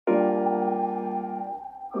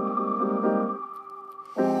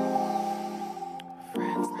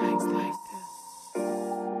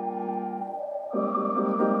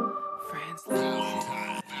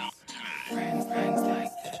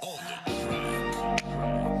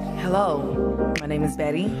Hello, my name is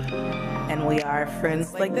Betty, and we are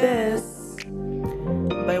friends like this.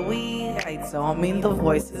 By we, I don't mean the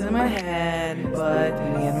voices in my head, but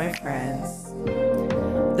me and my friends.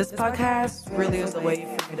 This podcast really is a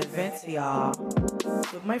way for me to vent to y'all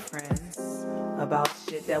with my friends about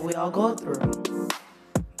shit that we all go through.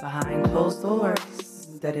 Behind closed doors,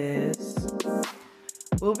 that is.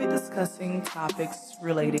 We'll be discussing topics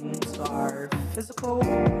relating to our physical,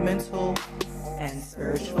 mental, and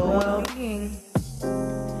spiritual well-being.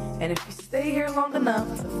 And if you stay here long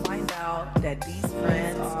enough to find out that these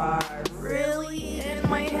friends are really in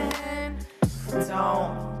my head,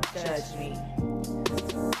 don't judge me.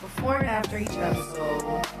 Before and after each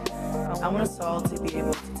episode, I want us all to be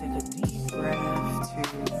able to take a deep breath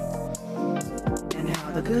to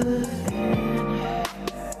inhale the good and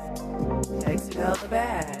exhale the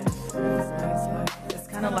bad. It's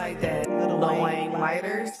kind of like that Lil Wayne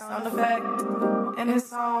lighter sound effect in his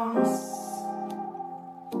songs.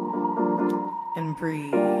 And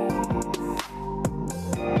breathe.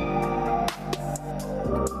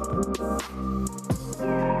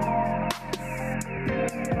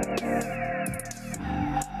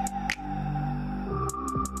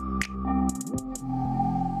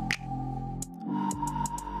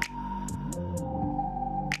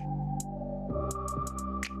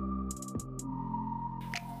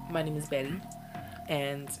 My name is Betty,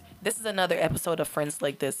 and this is another episode of Friends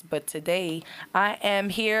Like This, but today I am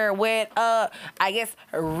here with, I guess,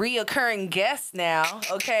 a reoccurring guest now,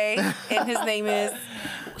 okay? And his name is,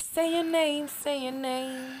 say your name.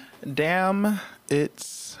 Damn,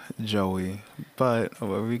 it's Joey, but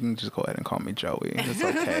we can just go ahead and call me Joey. It's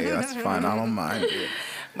okay, that's fine, I don't mind it.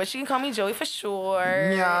 But you can call me Joey for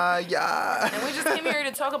sure. Yeah. And we just came here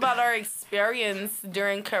to talk about our experience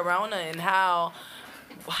during Corona and how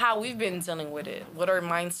we've been dealing with it, what our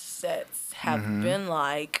mindsets have been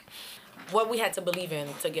like, what we had to believe in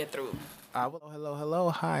to get through. Hello.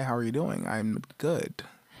 Hi, how are you doing? I'm good.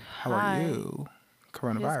 How are you?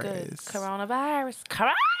 Coronavirus. Coronavirus.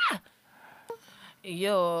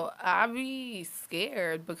 Yo, I be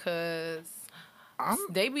scared because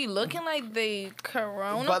they be looking like they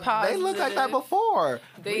corona but positive. they look like that before.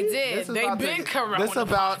 They did. They been corona.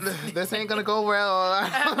 This ain't gonna go well.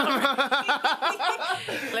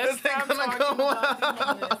 Let's stop talking about the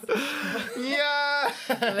homeless. Yeah.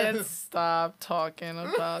 Let's stop talking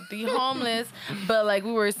about the homeless. But like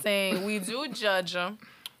we were saying, we do judge them.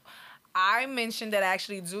 I mentioned that I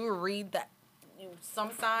actually do read that.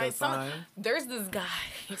 Some signs. There's this guy.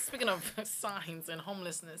 Speaking of signs and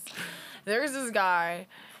homelessness, there's this guy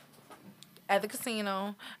at the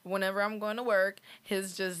casino. Whenever I'm going to work,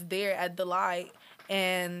 he's just there at the light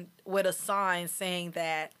and with a sign saying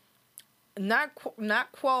that, not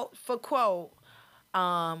quote for quote,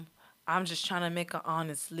 I'm just trying to make an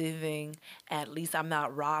honest living. At least I'm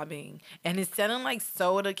not robbing. And it's selling like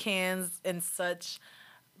soda cans and such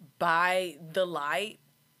by the light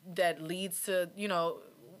that leads to,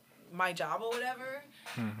 my job or whatever.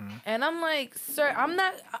 And I'm like, sir,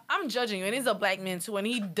 I'm judging you. And he's a black man too, and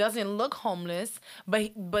he doesn't look homeless,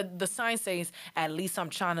 but the sign says, at least I'm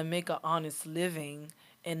trying to make an honest living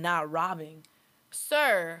and not robbing.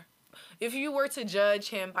 Sir, if you were to judge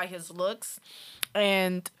him by his looks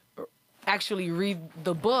and actually read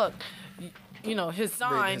the book, his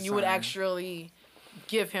sign, you would actually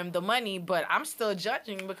give him the money, but I'm still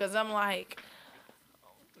judging because I'm like,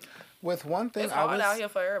 with one thing, it's hard out here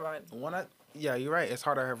for everybody. Yeah, you're right. It's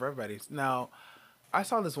hard out here for everybody. Now, I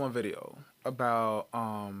saw this one video about,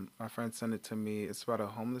 my friend sent it to me. It's about a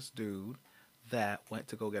homeless dude that went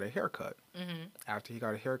to go get a haircut. After he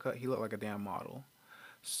got a haircut, he looked like a damn model.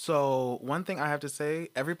 So one thing I have to say,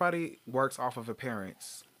 everybody works off of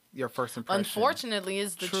appearance. Your first impression. Unfortunately,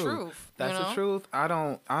 is the truth. That's the truth. I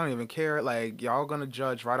don't even care. Like, y'all gonna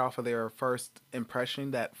judge right off of their first impression,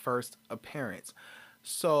 that first appearance.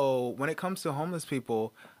 So when it comes to homeless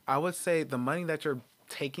people, I would say the money that you're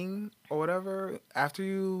taking or whatever, after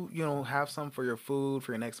you have some for your food,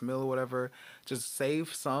 for your next meal or whatever, just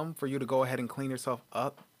save some for you to go ahead and clean yourself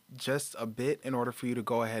up just a bit in order for you to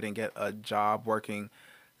go ahead and get a job working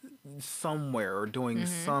somewhere or doing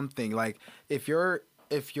something. Like if you're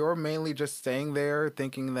mainly just staying there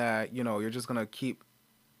thinking that, you're just going to keep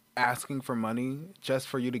asking for money just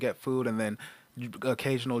for you to get food and then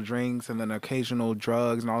occasional drinks and then occasional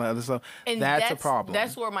drugs and all that other stuff, and that's a problem.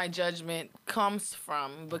 That's where my judgment comes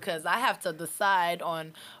from, because I have to decide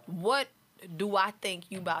on what do I think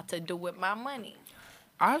you about to do with my money.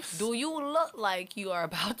 Do you look like you are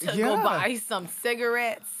about to go buy some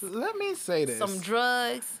cigarettes? Let me say this. Some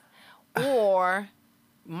drugs? Or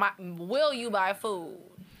will you buy food?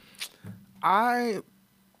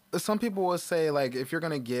 some people will say like if you're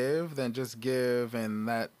gonna give, then just give and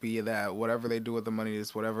that be that. Whatever they do with the money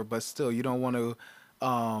is whatever. But still, you don't want to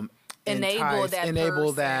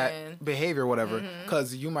enable that behavior, whatever,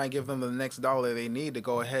 because you might give them the next dollar they need to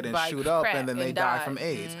go ahead and shoot up, and then they die from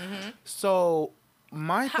AIDS. So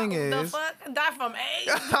my thing is, the fuck? Die from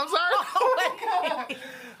AIDS? I'm sorry. Oh my God.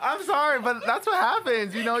 I'm sorry, but that's what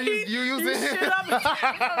happens. You know, you use it. Shit up and die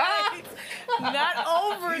from AIDS. Not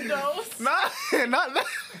overdose. Not that.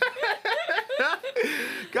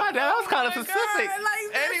 God, that was kind of specific.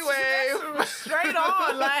 Like, anyway, that's straight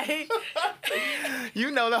on, like you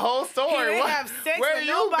know the whole story. He have sex where with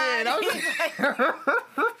you nobody. been?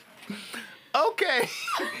 Okay,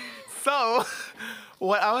 so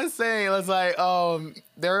what I was saying was like,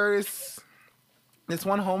 there's this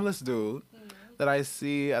one homeless dude that I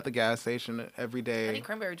see at the gas station every day. I need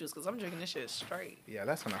cranberry juice because I'm drinking this shit straight. Yeah,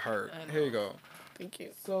 that's gonna hurt. Here you go. Thank you.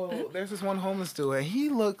 So there's this one homeless dude, and he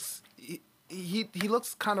looks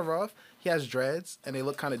kind of rough. He has dreads, and they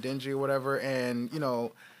look kind of dingy or whatever. And you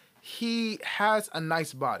know, he has a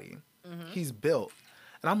nice body. He's built,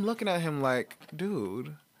 and I'm looking at him like,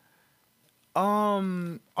 dude.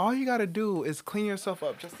 All you gotta do is clean yourself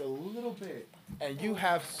up just a little bit, and you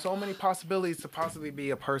have so many possibilities to possibly be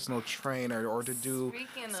a personal trainer or to do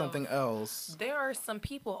something else. There are some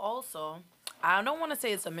people also. I don't want to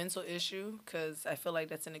say it's a mental issue because I feel like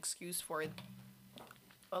that's an excuse for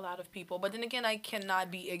a lot of people. But then again, I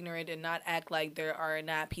cannot be ignorant and not act like there are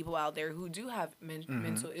not people out there who do have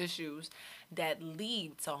mental issues that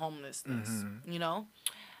lead to homelessness. You know.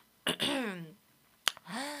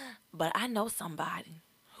 But I know somebody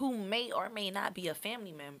who may or may not be a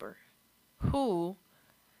family member who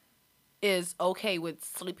is okay with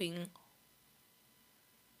sleeping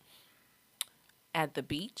at the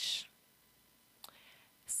beach,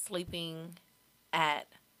 sleeping at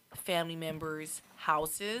family members'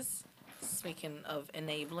 houses, speaking of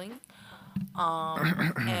enabling.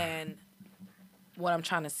 And what I'm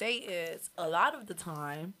trying to say is a lot of the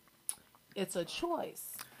time it's a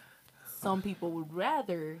choice. Some people would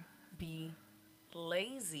rather be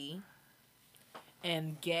lazy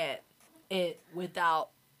and get it without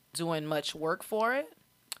doing much work for it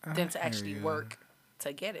than to actually work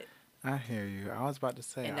to get it. I hear you. I was about to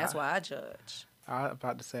say. And that's why I judge. I was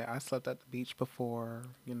about to say, I slept at the beach before,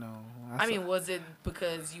 you know. I mean, was it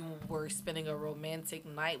because you were spending a romantic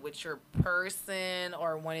night with your person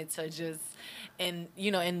or wanted to just,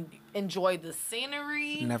 enjoy the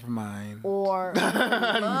scenery? Never mind. Or,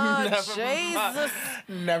 Jesus.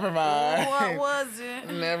 Never mind. What was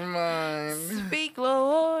it? Never mind. Speak,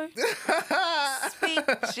 Lord. Speak,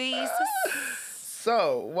 Jesus.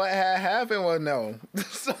 So, what had happened was, no.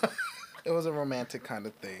 It was a romantic kind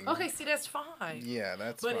of thing. Okay, see, that's fine. Yeah,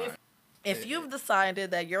 that's fine. But if you've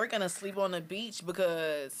decided that you're going to sleep on the beach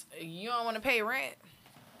because you don't want to pay rent,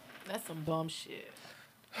 that's some bum shit.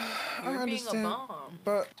 You're being a bum.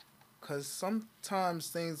 But, because sometimes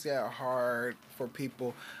things get hard for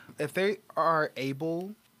people. If they are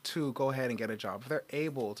able to go ahead and get a job, if they're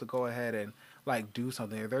able to go ahead and, like, do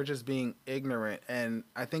something, if they're just being ignorant. And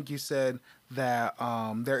I think you said that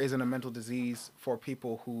there isn't a mental disease for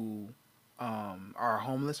people who are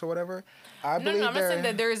homeless or whatever. I'm not saying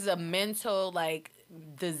that there's a mental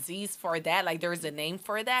disease for that. Like there's a name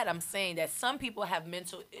for that. I'm saying that some people have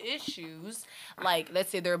mental issues. Like let's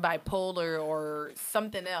say they're bipolar or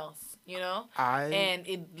something else, you know? And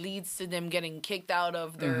it leads to them getting kicked out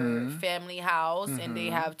of their family house and they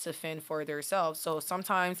have to fend for themselves. So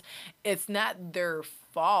sometimes it's not their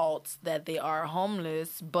fault that they are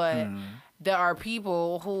homeless, but there are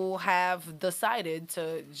people who have decided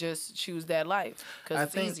to just choose that life because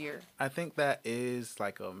it's easier. I think that is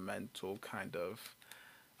like a mental kind of...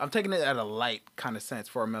 I'm taking it at a light kind of sense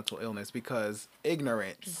for a mental illness because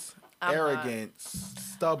ignorance, arrogance,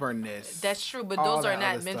 stubbornness... That's true, but those are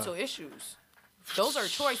not mental issues. Those are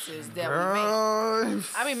choices that we make.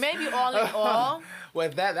 I mean, maybe all in all...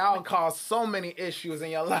 With that'll cause so many issues in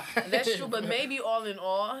your life. That's true, but maybe all in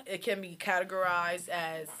all, it can be categorized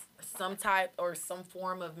as some type or some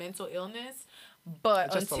form of mental illness.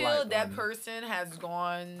 But until that person has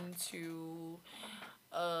gone to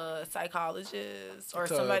a psychologist or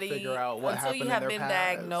somebody, figure out what until you have been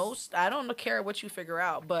diagnosed, I don't care what you figure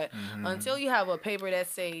out, but until you have a paper that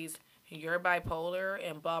says you're bipolar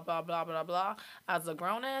and blah, blah, blah, blah, blah, as a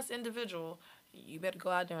grown-ass individual, you better go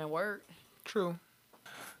out there and work. True.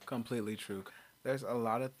 Completely true. There's a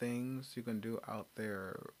lot of things you can do out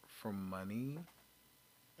there for money.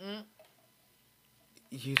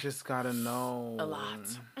 You just gotta know. A lot.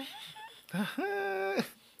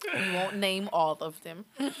 We won't name all of them.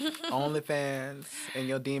 OnlyFans in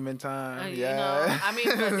your demon time. You know, I mean,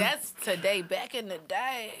 but that's today. Back in the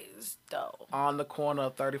days, though. On the corner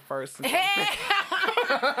of 31st and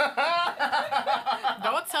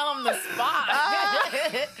Don't tell them the spot.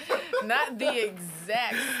 Not the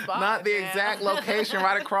exact spot. Not the exact location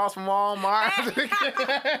right across from Walmart.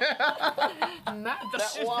 Not the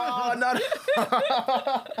Wow, not.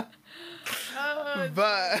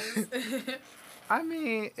 But I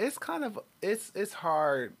mean, it's kind of it's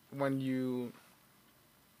hard when you.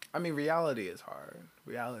 I mean, reality is hard.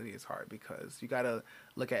 Reality is hard because you gotta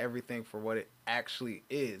look at everything for what it actually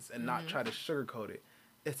is and not try to sugarcoat it.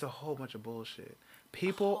 It's a whole bunch of bullshit.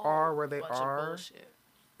 People are where they are.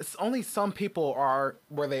 It's only some people are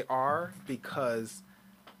where they are because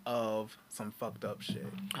of some fucked up shit.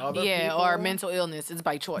 Other people, or mental illness. It's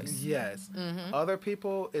by choice. Yes. Other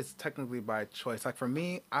people, it's technically by choice. Like for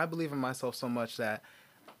me, I believe in myself so much that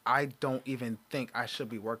I don't even think I should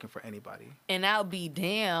be working for anybody. And I'll be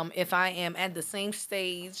damned if I am at the same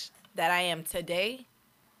stage that I am today,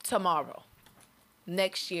 tomorrow,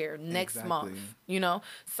 next year, next month. You know?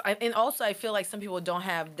 So and also, I feel like some people don't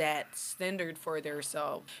have that standard for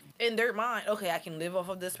themselves. In their mind, okay, I can live off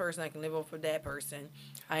of this person. I can live off of that person.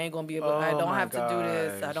 I ain't going to be able I don't have to do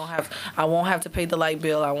this. I won't have to pay the light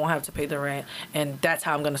bill. I won't have to pay the rent. And that's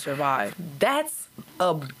how I'm going to survive. That's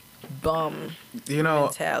a bum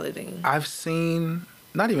mentality. I've seen,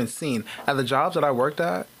 not even seen, at the jobs that I worked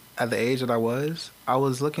at the age that I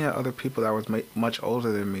was looking at other people that was much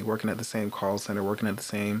older than me, working at the same call center,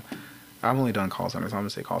 I've only done call centers, so I'm going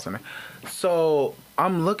to say call center. So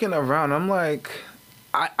I'm looking around, I'm like,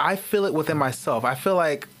 I feel it within myself. I feel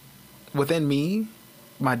like within me,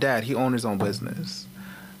 my dad, he owned his own business.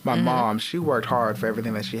 My mom, she worked hard for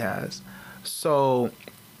everything that she has. So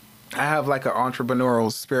I have like an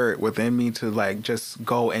entrepreneurial spirit within me to like just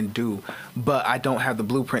go and do, but I don't have the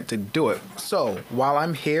blueprint to do it. So while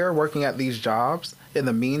I'm here working at these jobs, in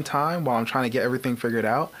the meantime, while I'm trying to get everything figured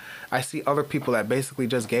out, I see other people that basically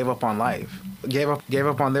just gave up on life, gave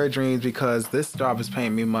up on their dreams because this job is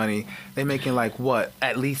paying me money. They're making like what,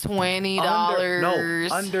 at least $20.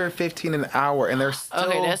 Under $15 an hour, and they're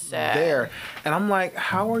still that's sad. there. And I'm like,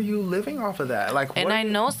 how are you living off of that? Like, and I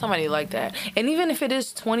know somebody like that. And even if it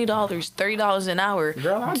is $20, $30 an hour,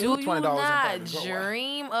 girl, do you not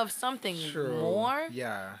dream of something more?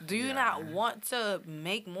 Yeah. Do you not want to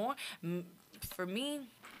make more? For me,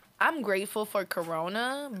 I'm grateful for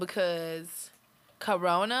Corona because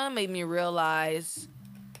Corona made me realize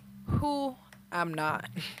who I'm not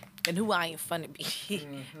and who I ain't fun to be.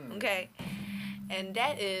 Okay? And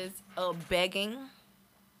that is a begging,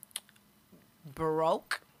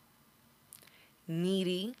 broke,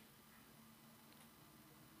 needy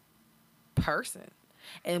person.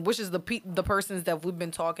 And which is the persons that we've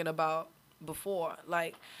been talking about before.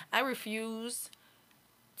 Like, I refuse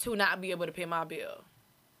to not be able to pay my bill.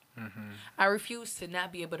 I refuse to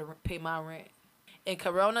not be able to pay my rent. And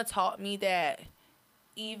Corona taught me that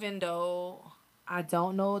even though I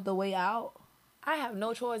don't know the way out, I have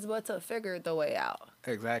no choice but to figure the way out.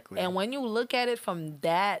 Exactly. And when you look at it from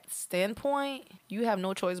that standpoint, you have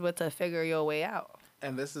no choice but to figure your way out.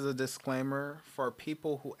 And this is a disclaimer for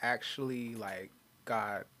people who actually like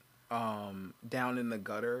got down in the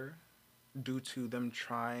gutter due to them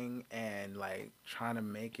trying to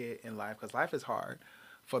make it in life, because life is hard.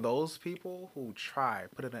 For those people who try,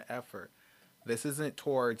 put in an effort, this isn't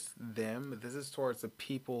towards them. This is towards the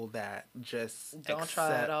people that just don't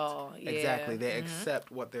try at all. Yeah. Exactly. They accept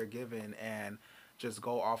what they're given and just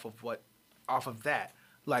go off of that.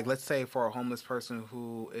 Like, let's say for a homeless person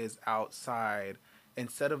who is outside,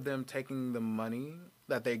 instead of them taking the money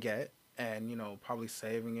that they get and, probably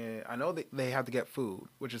saving it. I know they have to get food,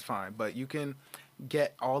 which is fine, but you can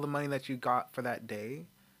get all the money that you got for that day.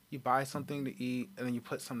 You buy something to eat, and then you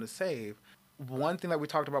put something to save. One thing that we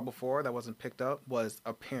talked about before that wasn't picked up was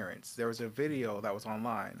appearance. There was a video that was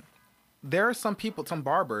online. There are some people, some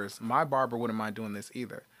barbers, my barber wouldn't mind doing this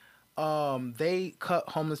either. They cut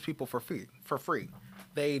homeless people for free.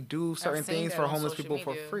 They do certain things for homeless people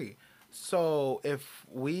for free. So if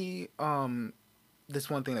we, this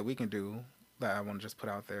one thing that we can do that I want to just put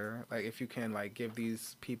out there, like if you can like give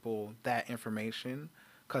these people that information,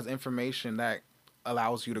 because information that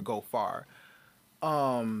allows you to go far.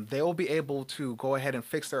 They will be able to go ahead and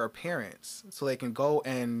fix their appearance so they can go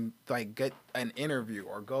and like get an interview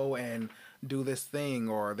or go and do this thing,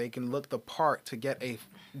 or they can look the part to get a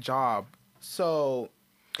job. So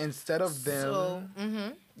instead of them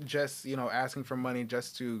just, asking for money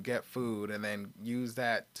just to get food and then use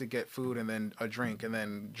that to get food and then a drink and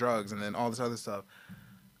then drugs and then all this other stuff,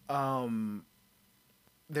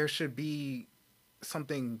 there should be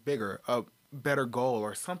something bigger, a better goal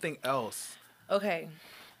or something else. Okay.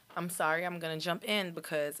 I'm sorry, I'm gonna jump in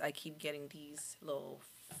because I keep getting these little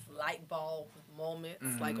light bulb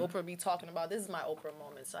moments. Like Oprah be talking about. This is my Oprah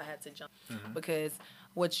moment, so I had to jump because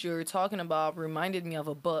what you're talking about reminded me of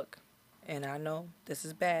a book. And I know this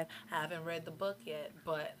is bad. I haven't read the book yet,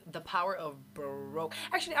 but The Power of Broke.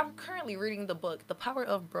 Actually, I'm currently reading the book, The Power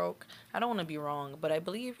of Broke. I don't want to be wrong, but I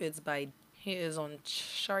believe it's by, he is on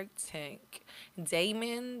Shark Tank.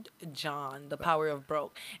 Damon John, The Power of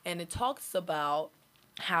Broke. And it talks about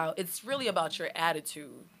how it's really about your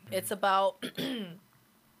attitude. It's about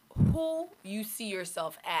who you see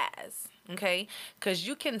yourself as, okay? Because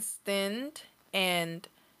you can stand and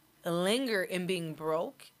linger in being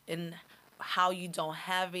broke and how you don't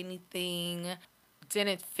have anything,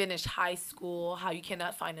 didn't finish high school, how you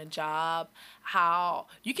cannot find a job, how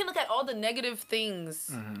you can look at all the negative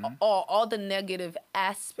things, all the negative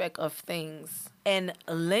aspect of things and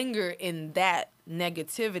linger in that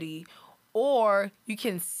negativity, or you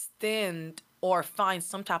can stand or find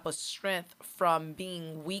some type of strength from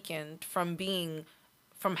being weakened, from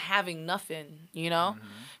having nothing, you know?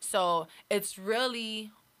 So it's really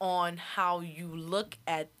on how you look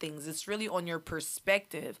at things. It's really on your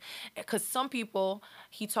perspective. Because some people,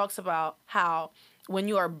 he talks about how when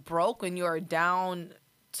you are broke, when you are down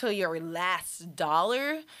to your last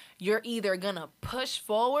dollar, you're either going to push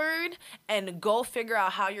forward and go figure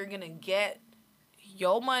out how you're going to get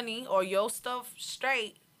your money or your stuff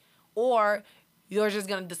straight, or you're just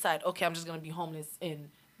going to decide, okay, I'm just going to be homeless and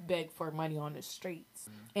beg for money on the streets.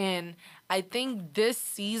 And I think this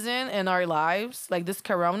season in our lives, like this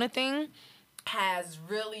corona thing, has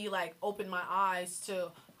really like opened my eyes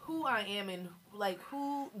to who I am and like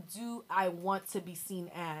who do I want to be seen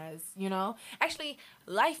as, you know? Actually,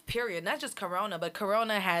 life period, not just corona, but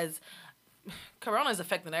corona is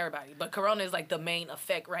affecting everybody, but corona is like the main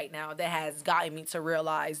effect right now that has gotten me to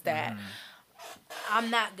realize that I'm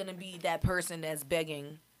not going to be that person that's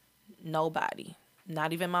begging nobody,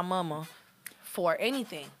 not even my mama, for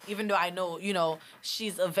anything, even though I know, you know,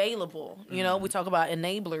 she's available. You know, we talk about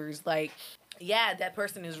enablers. Like, yeah, that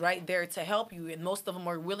person is right there to help you, and most of them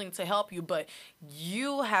are willing to help you, but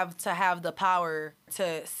you have to have the power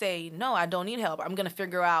to say, no, I don't need help. I'm going to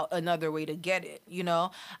figure out another way to get it, you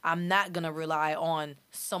know? I'm not going to rely on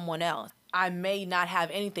someone else. I may not have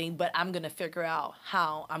anything, but I'm going to figure out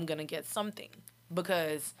how I'm going to get something,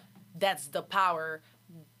 because that's the power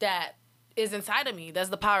that is inside of me. That's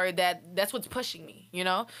the power that's what's pushing me, you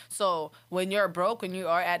know? So when you're broke, when you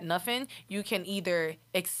are at nothing, you can either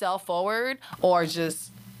excel forward or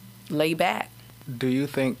just lay back. Do you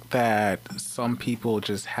think that some people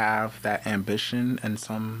just have that ambition and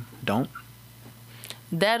some don't?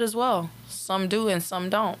 That as well. Some do and some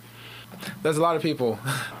don't. There's a lot of people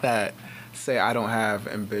that say I don't have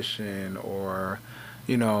ambition or,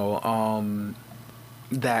 you know,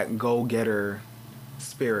 that go-getter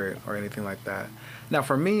spirit or anything like that. Now,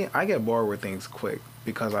 for me, I get bored with things quick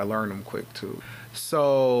because I learn them quick too.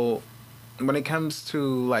 So when it comes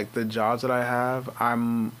to like the jobs that I have,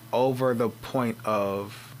 I'm over the point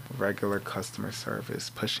of regular customer service,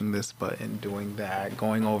 pushing this button, doing that,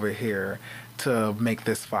 going over here to make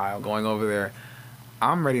this file, going over there.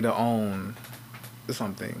 I'm ready to own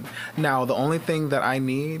something. Now, the only thing that I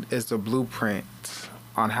need is the blueprint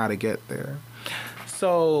on how to get there.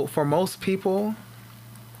 So for most people,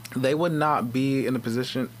 they would not be in the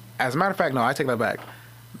position. As a matter of fact, no, I take that back.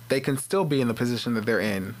 They can still be in the position that they're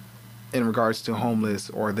in regards to homeless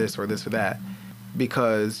or this or this or that,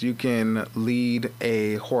 because you can lead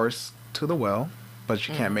a horse to the well, but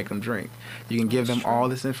you can't make them drink. You can give them all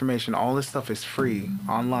this information. All this stuff is free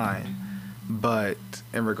online. But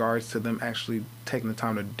in regards to them actually taking the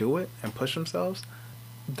time to do it and push themselves,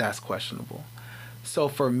 that's questionable. So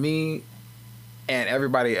for me and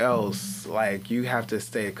everybody else, like, you have to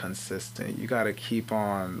stay consistent. You got to keep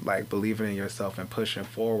on, like, believing in yourself and pushing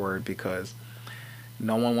forward, because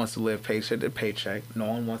no one wants to live paycheck to paycheck. No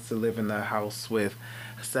one wants to live in the house with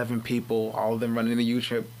 7 people, all of them running a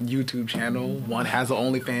YouTube channel. One has an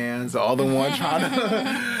OnlyFans, the other one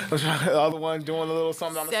the other one doing a little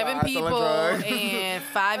something on the 7 side. people and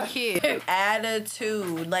 5 kids.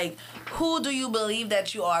 Attitude. Like, who do you believe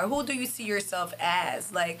that you are? Who do you see yourself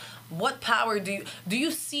as? Like, what power do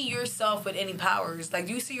you see yourself with any powers? Like,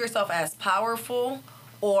 do you see yourself as powerful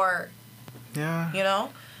or, yeah, you know?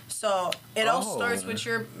 So it all starts with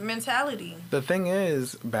your mentality. The thing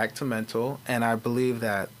is, back to mental, and I believe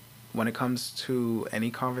that when it comes to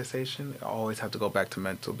any conversation, I always have to go back to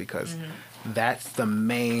mental, because that's the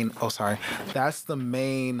main, that's the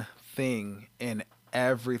main thing in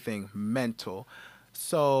everything, mental.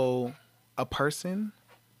 So a person,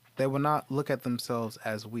 they will not look at themselves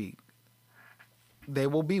as weak. They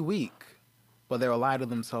will be weak, but they'll lie to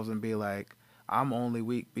themselves and be like, I'm only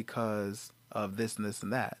weak because of this and this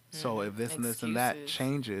and that. So if this and this and that Excuses.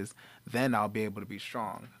 changes, then I'll be able to be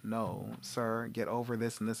strong. No, sir, get over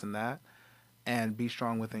this and this and that and be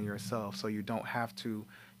strong within yourself so you don't have to,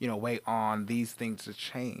 wait on these things to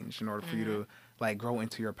change in order for you to like grow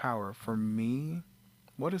into your power. For me,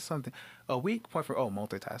 what is something a weak point for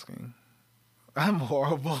multitasking. I'm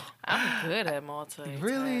horrible. I'm good at multitasking.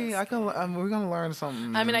 Really? We're gonna learn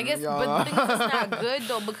something. I mean, I guess, y'all. but the thing is, it's not good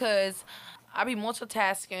though because I be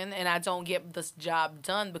multitasking and I don't get this job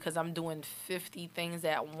done because I'm doing 50 things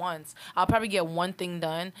at once. I'll probably get one thing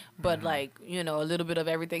done, but like a little bit of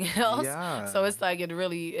everything else. Yeah. So it's like it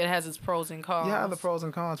has its pros and cons. Yeah, the pros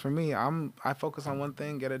and cons. For me, I focus on one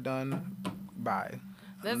thing, get it done, bye.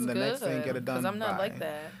 That's and the good. next thing, get it done. Because I'm not bye. like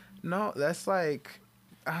that. No, that's like,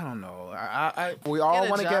 I don't know. We all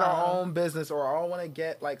want to get our own business or all want to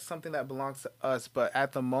get like something that belongs to us. But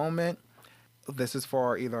at the moment, this is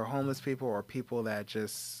for either homeless people or people that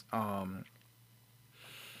just, don't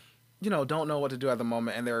know what to do at the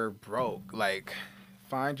moment and they're broke. Like,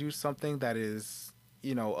 find you something that is,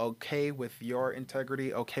 okay with your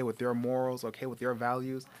integrity, okay with your morals, okay with your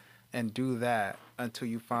values, and do that until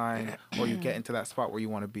you find or you get into that spot where you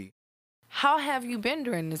want to be. How have you been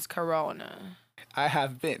during this corona? I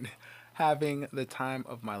have been having the time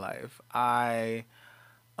of my life. At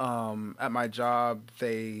my job,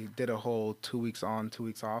 they did a whole 2 weeks on, 2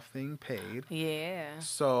 weeks off thing, paid. Yeah.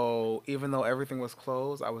 So even though everything was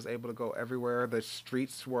closed, I was able to go everywhere. The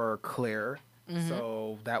streets were clear,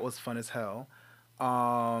 so that was fun as hell.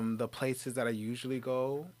 The places that I usually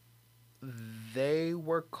go, they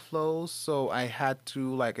were closed, so I had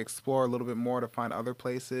to like explore a little bit more to find other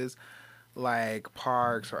places, like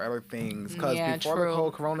parks or other things. Because before the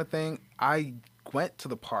whole corona thing, I went to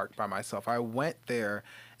the park by myself. I went there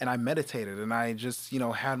and I meditated and I just,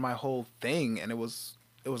 had my whole thing and it was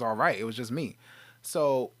all right. It was just me.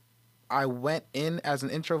 So I went in as an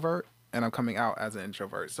introvert and I'm coming out as an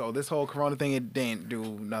introvert. So this whole corona thing, it didn't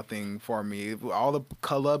do nothing for me. All the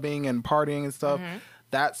clubbing and partying and stuff,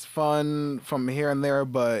 that's fun from here and there,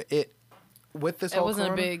 but it wasn't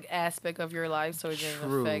corona, a big aspect of your life, so it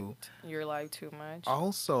didn't affect your life too much.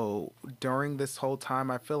 Also, during this whole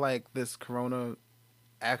time, I feel like this corona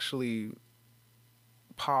actually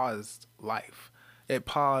paused life. It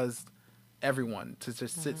paused everyone to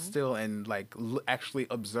just sit still and like actually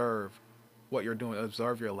observe what you're doing,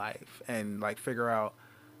 observe your life, and like figure out,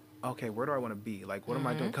 okay, where do I want to be? Like, what am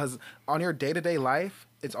I doing? Because on your day-to-day life,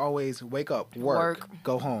 it's always wake up, work,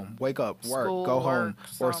 go home, wake up, work, School, go home,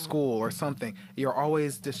 or something. school or something. You're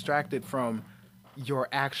always distracted from your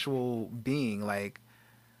actual being. Like,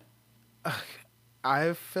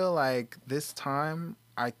 I feel like this time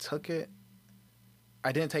I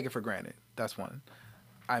didn't take it for granted. That's one.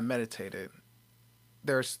 I meditated.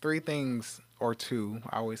 There's 3 things or 2.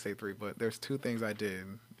 I always say 3, but there's 2 things I did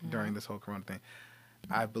during this whole corona thing.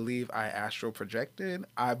 I believe I astral projected.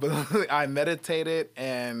 I meditated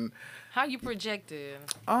and. How you projected?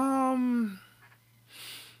 Or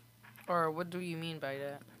what do you mean by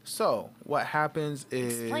that? So what happens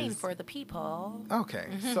is. Explain for the people. Okay,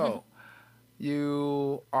 so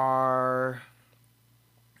you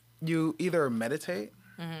either meditate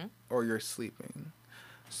or you're sleeping.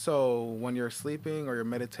 So when you're sleeping or you're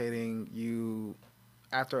meditating,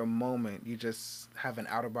 after a moment, you just have an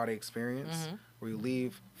outer body experience where you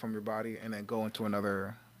leave from your body and then go into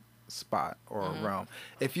another spot or realm.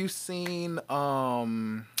 If you've seen,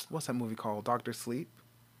 what's that movie called? Dr. Sleep?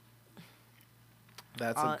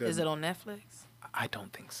 That's a good. Is it on Netflix? I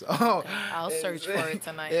don't think so. I'll search for it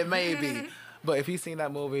tonight. It may be. But if you've seen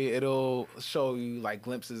that movie, it'll show you like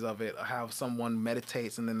glimpses of it, how someone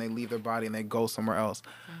meditates and then they leave their body and they go somewhere else.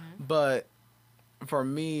 But for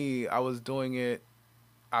me, I was doing it,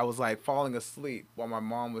 I was like falling asleep while my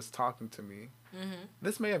mom was talking to me.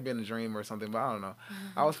 This may have been a dream or something, but I don't know.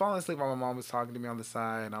 I was falling asleep while my mom was talking to me on the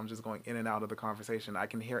side and I'm just going in and out of the conversation. I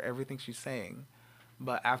can hear everything she's saying.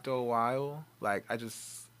 But after a while, like I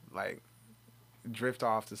just like drift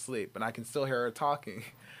off to sleep and I can still hear her talking.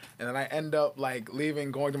 And then I end up like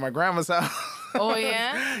leaving, going to my grandma's house. Oh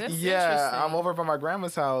yeah? That's yeah, interesting. I'm over by my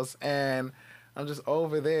grandma's house and I'm just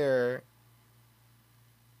over there.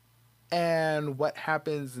 And what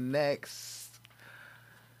happens next?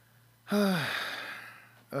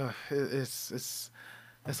 It's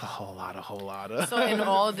It's a whole lot of. So, and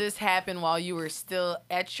all this happened while you were still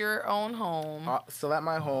at your own home. Still at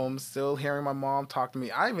my home, still hearing my mom talk to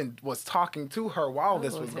me. I even was talking to her while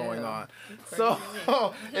this was going on. So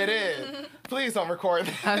it is. Please don't record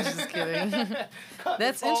that. I was just kidding.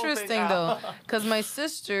 That's interesting though, because my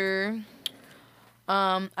sister,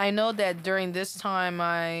 I know that during this time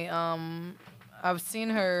I've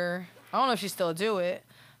seen her. I don't know if she still do it,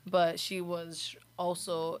 but she was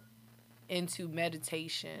also into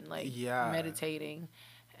meditation, like meditating,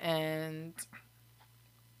 and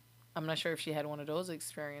I'm not sure if she had one of those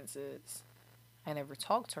experiences. I never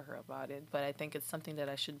talked to her about it, but I think it's something that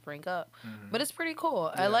I should bring up. But it's pretty cool.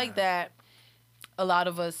 I like that a lot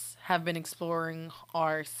of us have been exploring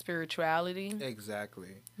our spirituality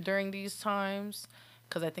exactly during these times,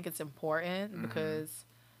 because I think it's important, because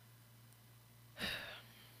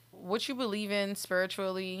what you believe in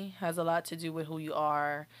spiritually has a lot to do with who you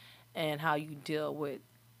are and how you deal with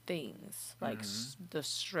things like the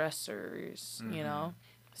stressors, you know,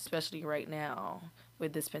 especially right now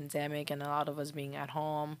with this pandemic and a lot of us being at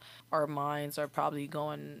home. Our minds are probably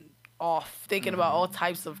going off thinking about all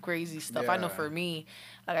types of crazy stuff. I know for me,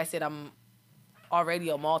 like I said, I'm already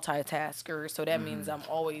a multitasker, so that means I'm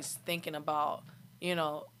always thinking about, you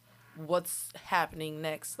know, what's happening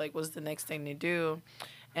next, like what's the next thing to do.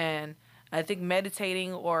 And I think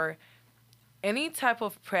meditating or any type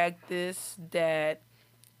of practice that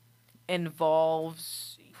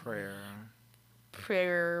involves prayer,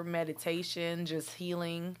 meditation, just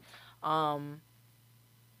healing,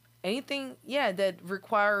 anything, that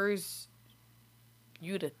requires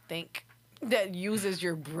you to think, that uses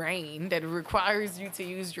your brain, that requires you to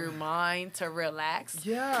use your mind to relax.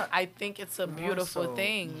 Yeah. I think it's a beautiful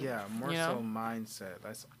thing. Yeah, more so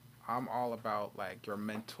mindset. I'm all about like your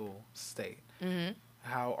mental state.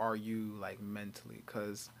 How are you like mentally?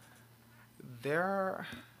 Because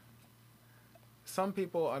some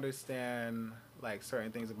people understand like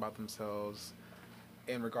certain things about themselves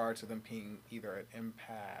in regard to them being either an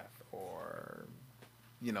empath or,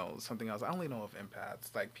 you know, something else. I only know of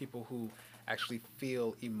empaths, like people who actually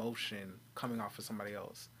feel emotion coming off of somebody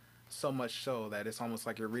else. So much so that it's almost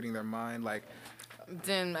like you're reading their mind. Like,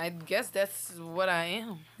 then I guess that's what I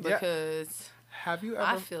am, because have you ever?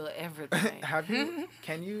 I feel everything.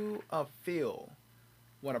 Can you feel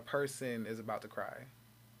when a person is about to cry?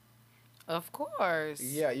 Of course.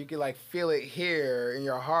 Yeah, you can like feel it here in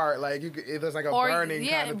your heart, like there's like a burning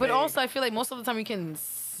kind of but thing. Also I feel like most of the time you can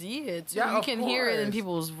see it too. You can hear it in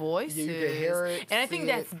people's voices. You can hear it. And I think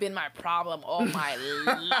that's been my problem all my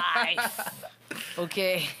life.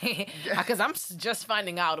 Okay, because I'm just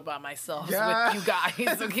finding out about myself with you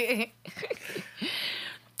guys. Okay,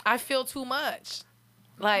 I feel too much.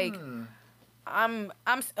 Like I'm.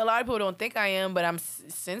 A lot of people don't think I am, but I'm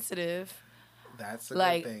sensitive. That's a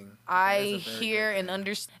good thing. I hear and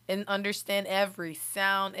understand every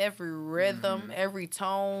sound, every rhythm, every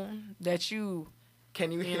tone that you.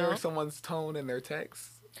 Can you hear someone's tone in their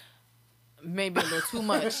text? Maybe a little too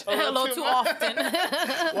much, a little too often.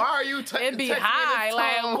 Why are you It'd be high,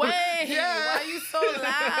 like, wait, why you so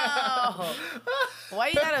loud? Why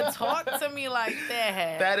you gotta talk to me like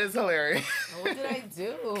that? That is hilarious. What did I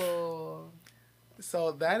do?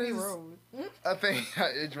 So that is a thing,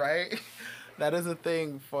 right? That is a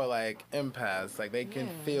thing for like empaths. Like they can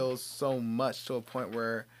feel so much to a point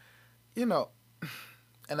where, you know,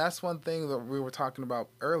 and that's one thing that we were talking about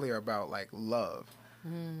earlier about like love.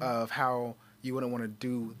 Of how you wouldn't want to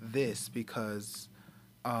do this because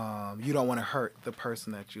you don't want to hurt the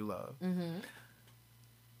person that you love.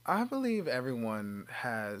 I believe everyone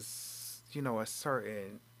has, you know, a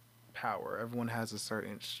certain power. Everyone has a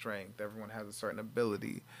certain strength. Everyone has a certain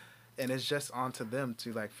ability. And it's just onto them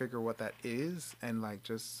to like figure what that is and like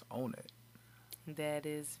just own it. That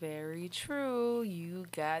is very true. You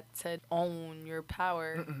got to own your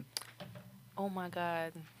power. Oh my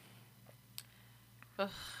God. Ugh,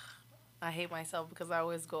 I hate myself because I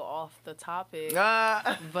always go off the topic.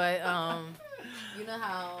 But you know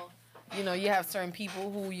how, you know, you have certain people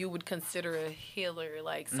who you would consider a healer,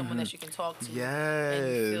 like someone that you can talk to and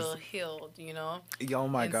you feel healed, you know? Oh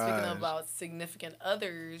my God. And speaking about significant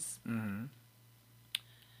others,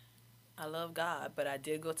 I love God, but I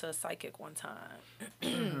did go to a psychic one time.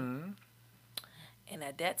 And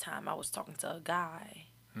at that time, I was talking to a guy.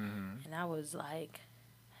 And I was like,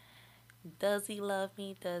 does he love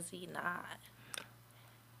me? Does he not?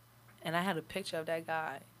 And I had a picture of that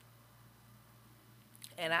guy.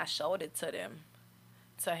 And I showed it to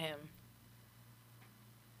him.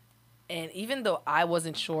 And even though I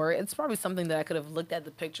wasn't sure, it's probably something that I could have looked at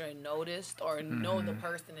the picture and noticed, or know the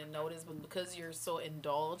person and noticed. But because you're so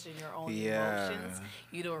indulged in your own emotions,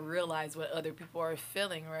 you don't realize what other people are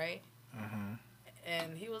feeling, right?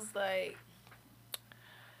 And he was like,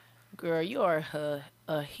 girl, you are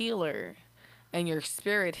a healer, and your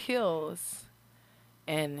spirit heals.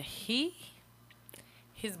 And he's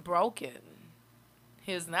broken.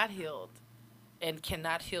 He is not healed and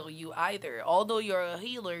cannot heal you either. Although you're a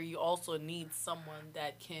healer, you also need someone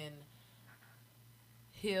that can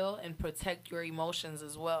heal and protect your emotions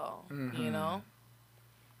as well. You know?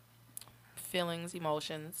 Feelings,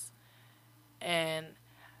 emotions. And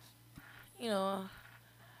you know,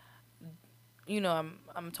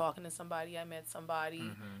 I'm talking to somebody, I met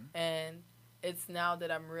somebody, and it's now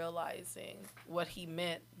that I'm realizing what he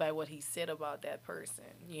meant by what he said about that person,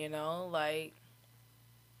 you know? Like,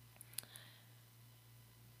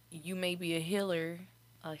 you may be a healer,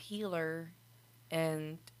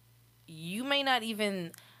 and you may not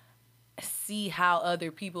even see how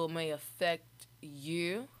other people may affect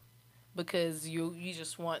you because you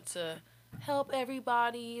just want to help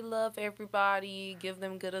everybody, love everybody, give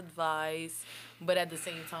them good advice, but at the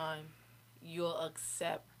same time, you'll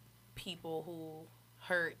accept people who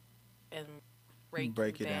hurt and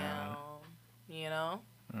break you down, you know?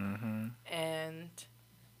 And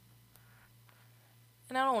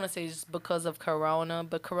I don't want to say just because of Corona,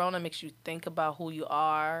 but Corona makes you think about who you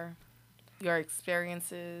are, your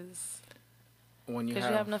experiences, because you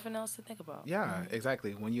have nothing else to think about. Yeah,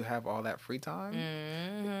 exactly. When you have all that free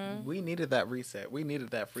time, we needed that reset. We needed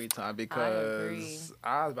that free time because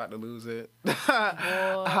I was about to lose it.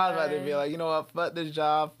 I was about to be like, you know what? Fuck this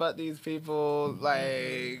job. Fuck these people.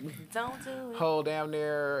 Like, don't do it. Whole damn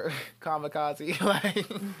near kamikaze. Like,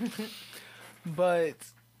 but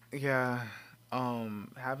yeah,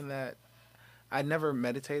 having that, I never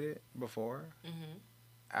meditated before.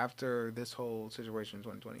 After this whole situation in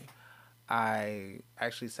 2020. I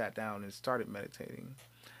actually sat down and started meditating.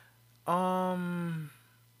 When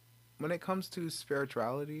it comes to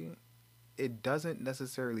spirituality, it doesn't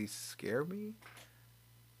necessarily scare me.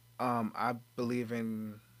 I believe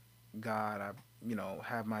in God. I,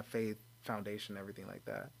 have my faith foundation, everything like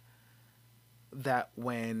that. That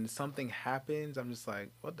when something happens, I'm just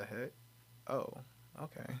like, what the heck? Oh,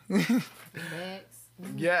 okay. Next.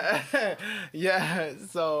 Yeah. Yeah.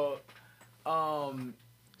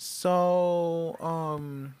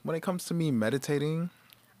 When it comes to me meditating,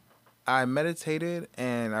 I meditated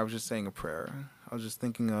and I was just saying a prayer. I was just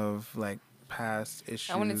thinking of like past issues.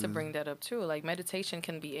 I wanted to bring that up too. Like, meditation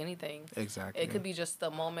can be anything. Exactly. It could be just a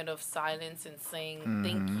moment of silence and saying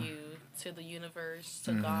thank you to the universe,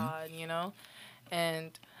 to God, you know?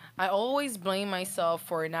 And I always blame myself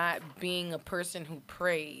for not being a person who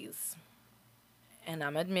prays. And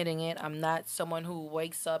I'm admitting it. I'm not someone who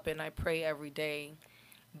wakes up and I pray every day.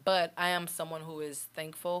 But I am someone who is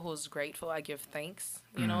thankful, who's grateful. I give thanks,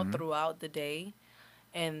 throughout the day.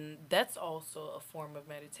 And that's also a form of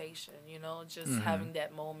meditation, just having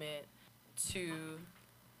that moment to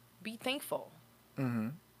be thankful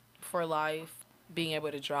for life, being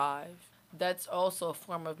able to drive. That's also a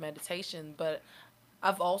form of meditation. But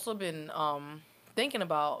I've also been thinking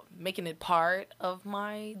about making it part of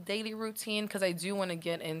my daily routine because I do want to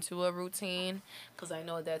get into a routine because I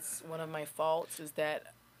know that's one of my faults is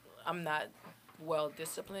that I'm not well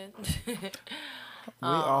disciplined.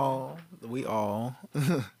 We all.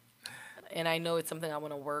 And I know it's something I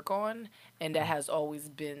want to work on, and that has always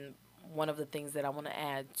been one of the things that I want to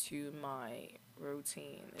add to my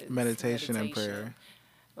routine. Is meditation and prayer.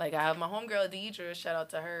 Like, I have my homegirl Deidre, shout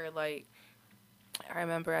out to her. Like, I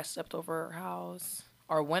remember I slept over her house,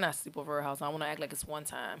 or when I sleep over her house, I want to act like it's one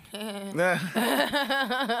time. And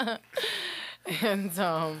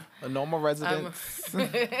a normal resident.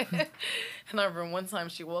 And I remember one time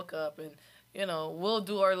she woke up and we'll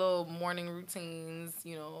do our little morning routines,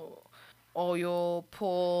 oil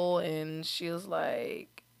pull, and she was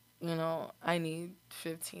like, I need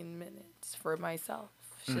 15 minutes for myself.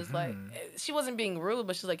 She was like, she wasn't being rude,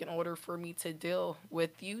 but she's like, in order for me to deal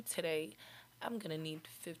with you today, I'm gonna need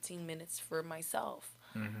 15 minutes for myself.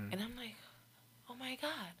 And I'm like, oh my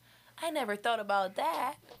God, I never thought about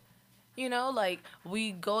that. Like,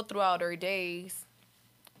 we go throughout our days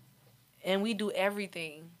and we do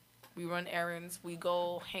everything. We run errands, we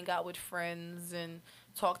go hang out with friends and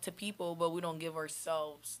talk to people, but we don't give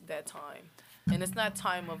ourselves that time. And it's not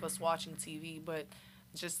time of us watching TV, but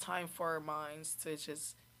just time for our minds to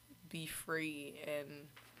just be free and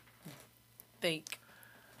think.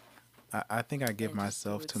 I think I give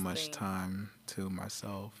myself too much time to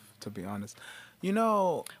myself, to be honest.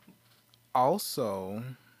 Also,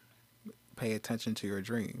 pay attention to your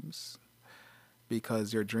dreams,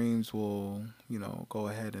 because your dreams will, go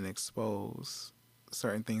ahead and expose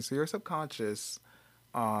certain things to your subconscious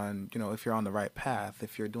on, if you're on the right path,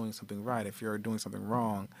 if you're doing something right, if you're doing something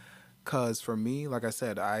wrong. Because for me, like I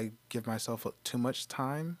said, I give myself too much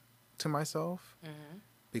time to myself,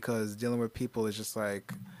 because dealing with people is just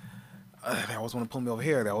like, they always want to pull me over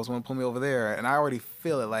here, they always want to pull me over there. And I already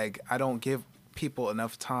feel it. Like, I don't give people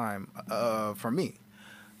enough time for me.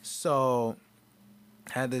 So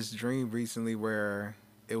I had this dream recently where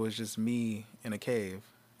it was just me in a cave.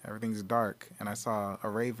 Everything's dark. And I saw a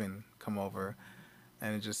raven come over,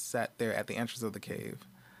 and it just sat there at the entrance of the cave.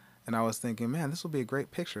 And I was thinking, man, this will be a great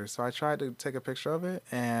picture. So I tried to take a picture of it,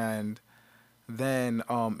 and then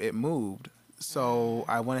it moved. So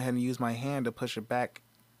I went ahead and used my hand to push it back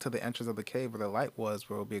to the entrance of the cave where the light was,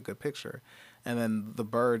 where it would be a good picture. And then the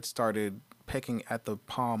bird started pecking at the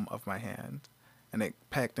palm of my hand. And it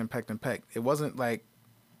pecked and pecked and pecked. It wasn't like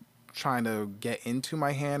trying to get into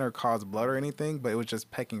my hand or cause blood or anything, but it was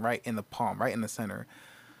just pecking right in the palm, right in the center.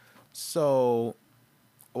 So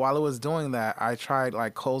while it was doing that, I tried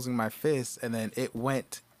like closing my fist, and then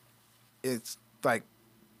it's like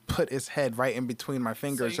put its head right in between my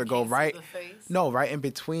fingers to go right. No, right in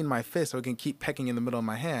between my fist, so it can keep pecking in the middle of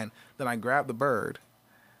my hand. Then I grabbed the bird,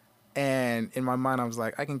 and in my mind I was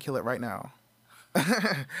like, I can kill it right now.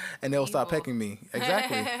 And they'll stop pecking me.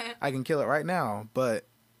 Exactly. I can kill it right now, but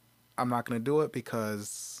I'm not going to do it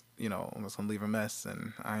because, unless I'm leaving a mess,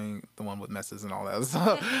 and I ain't the one with messes and all that.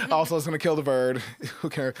 So also, it's going to kill the bird. Who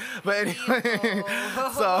cares? But anyway,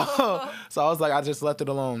 so I was like, I just left it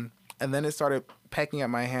alone. And then it started pecking at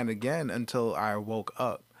my hand again until I woke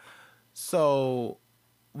up. So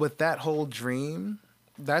with that whole dream,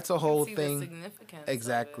 that's a whole thing. The significance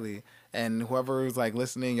exactly. And whoever's like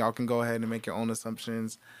listening, y'all can go ahead and make your own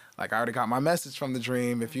assumptions. Like, I already got my message from the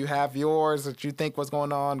dream. If you have yours that you think what's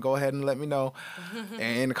going on, go ahead and let me know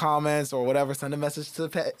in the comments or whatever. Send a message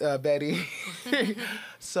to Betty.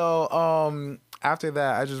 So after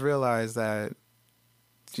that, I just realized that,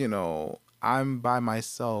 I'm by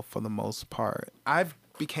myself for the most part. I've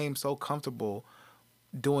became so comfortable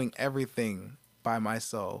doing everything by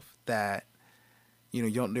myself that, you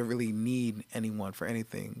don't really need anyone for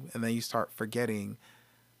anything. And then you start forgetting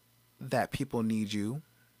that people need you,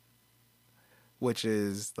 which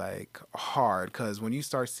is like hard, because when you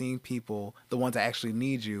start seeing people, the ones that actually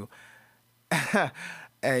need you,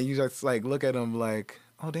 and you just like look at them like,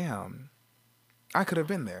 oh damn, I could have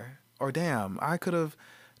been there, or damn, I could have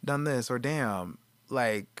done this, or damn,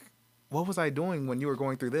 like, what was I doing when you were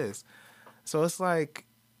going through this? So it's like,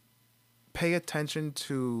 pay attention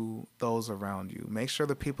to those around you. Make sure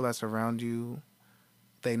the people that surround you,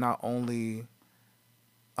 they not only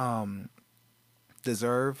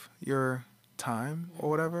deserve your time or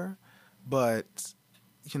whatever, but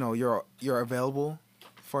you're available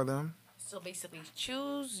for them. So basically,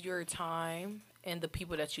 choose your time and the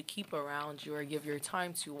people that you keep around you, or give your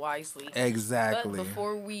time to wisely. Exactly. But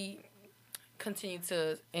before we continue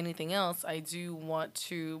to anything else, I do want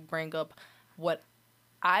to bring up what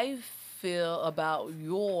I feel about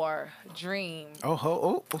your dream.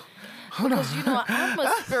 Because I'm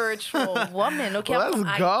a spiritual woman. Okay,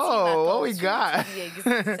 let's go. What we got? To be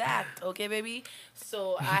exact. Okay, baby.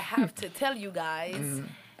 So I have to tell you guys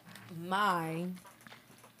my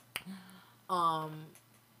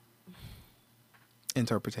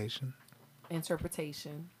interpretation.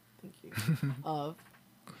 Thank you. Of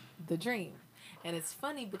the dream. And it's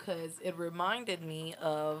funny because it reminded me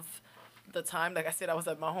of the time, like I said, I was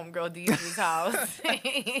at my homegirl Dee's house,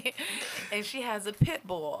 and she has a pit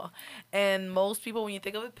bull. And most people, when you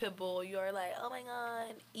think of a pit bull, you are like, oh my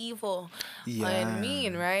God, evil and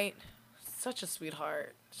mean, right? Such a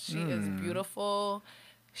sweetheart. She is beautiful.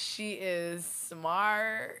 She is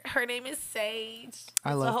smart. Her name is Sage.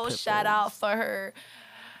 I love a whole pit shout bulls. out for her.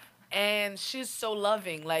 And she's so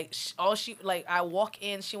loving. Like, I walk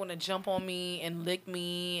in, she want to jump on me and lick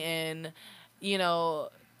me, and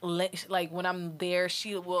like when I'm there,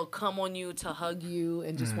 she will come on you to hug you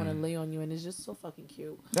and just want to lay on you, and it's just so fucking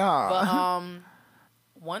cute. But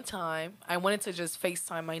one time I wanted to just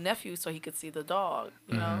FaceTime my nephew so he could see the dog,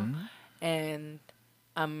 and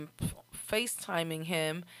I'm FaceTiming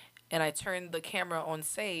him, and I turned the camera on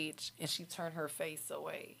Sage, and she turned her face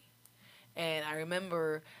away. And I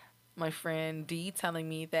remember my friend Dee telling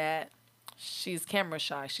me that she's camera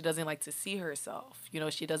shy. She doesn't like to see herself.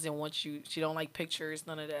 She doesn't want you. She don't like pictures,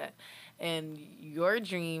 none of that. And your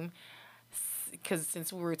dream, because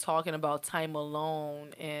since we were talking about time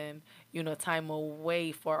alone and, time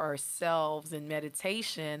away for ourselves and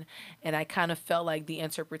meditation, and I kind of felt like the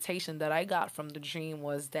interpretation that I got from the dream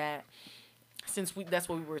was that since that's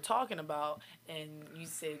what we were talking about, and you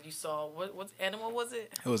said you saw what animal was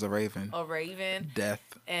it? It was a raven. A raven. Death.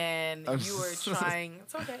 And you were trying.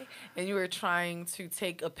 It's okay. And you were trying to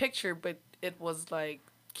take a picture, but it was like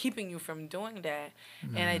keeping you from doing that.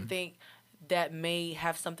 And I think that may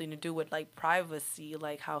have something to do with like privacy,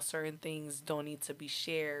 like how certain things don't need to be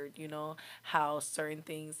shared, you know, how certain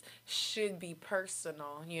things should be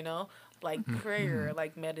personal, you know, like prayer,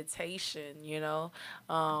 like meditation, you know.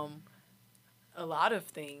 A lot of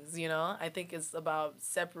things, you know. I think it's about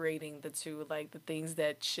separating the two, like the things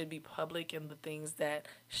that should be public and the things that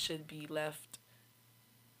should be left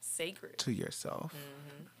sacred to yourself.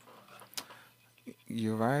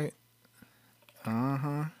 You're right.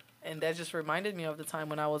 And that just reminded me of the time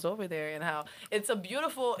when I was over there and how it's a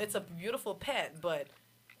beautiful pet, but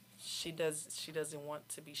she doesn't want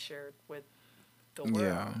to be shared with the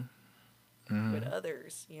world, with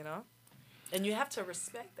others, you know. And you have to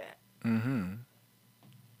respect that.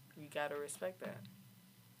 You gotta respect that.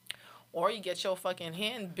 Or you get your fucking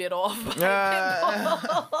hand bit off by a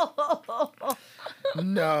pit bull.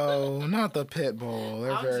 No, not the pit bull.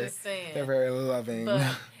 I'm just saying. They're very loving.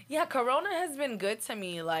 But yeah, Corona has been good to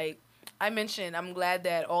me. Like I mentioned, I'm glad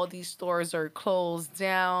that all these stores are closed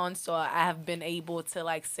down, so I have been able to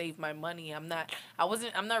like save my money. I'm not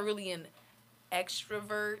really an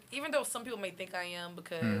extrovert, even though some people may think I am,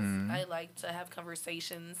 because I like to have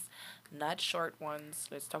conversations, not short ones.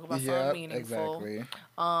 Let's talk about something meaningful. Exactly.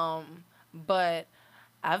 But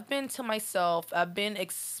I've been to myself. I've been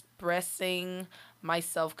expressing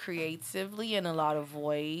myself creatively in a lot of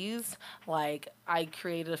ways. Like I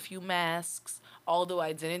created a few masks. Although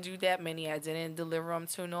I didn't do that many, I didn't deliver them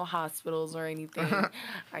to no hospitals or anything.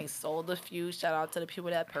 I sold a few. Shout out to the people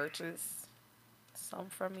that purchased some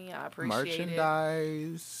from me. I appreciate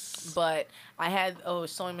merchandise. it. But I had a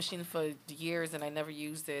sewing machine for years and I never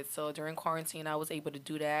used it. So during quarantine, I was able to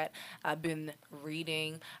do that. I've been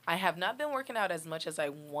reading. I have not been working out as much as I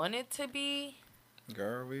wanted to be.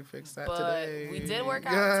 Girl, we fixed that but today. We did work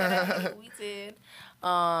out today. We did.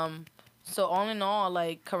 So all in all,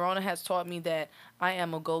 like Corona has taught me that I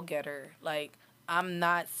am a go-getter. Like I'm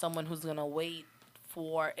not someone who's gonna wait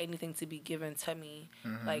for anything to be given to me.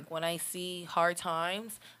 Like when I see hard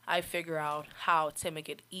times, I figure out how to make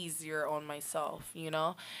it easier on myself, you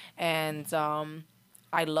know? And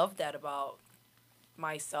I love that about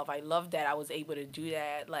myself. I love that I was able to do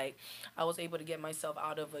that. Like I was able to get myself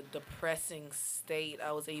out of a depressing state.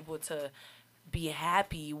 I was able to be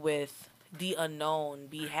happy with the unknown,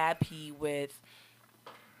 be happy with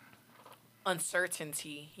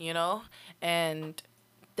uncertainty, you know? And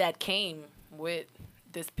that came with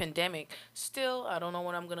this pandemic. Still, I don't know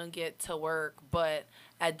when I'm going to get to work, but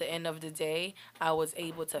at the end of the day, I was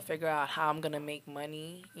able to figure out how I'm going to make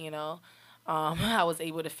money, you know? I was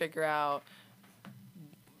able to figure out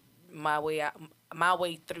my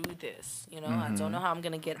way through this, you know? I don't know how I'm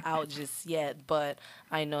going to get out just yet, but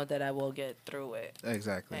I know that I will get through it.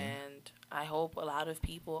 Exactly. And I hope a lot of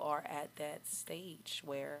people are at that stage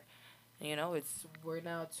where, you know, we're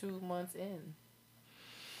now 2 months in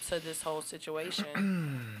to this whole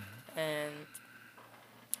situation, and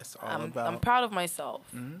it's all I'm proud of myself.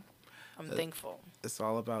 I'm thankful. It's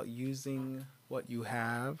all about using what you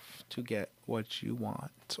have to get what you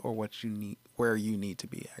want or what you need, where you need to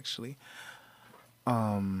be, actually.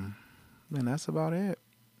 And that's about it.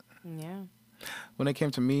 Yeah. When it came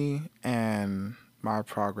to me and my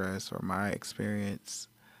progress or my experience,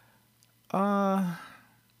 I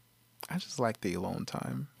just like the alone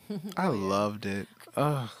time. I loved it.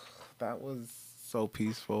 That was so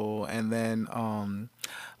peaceful. And then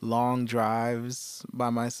long drives by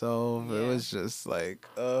myself. Yeah. It was just like,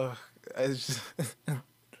 it's just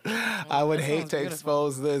I would hate to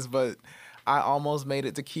expose this, but I almost made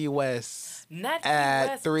it to Key West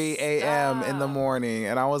at 3 a.m. in the morning,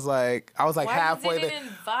 and I was like Why halfway you there.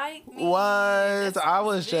 Invite me? I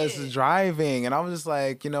was just driving, and I was just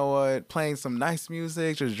like, you know what, playing some nice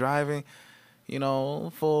music, just driving. You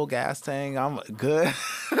know, full gas tank. I'm good.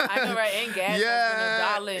 I know, right? And gas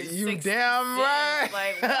has been $1. You damn right.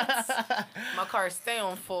 Like, what? My car stay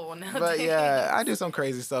on full now. But yeah, I do some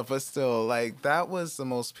crazy stuff. But still, like, that was the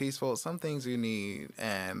most peaceful. Some things you need,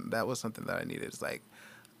 and that was something that I needed. It's like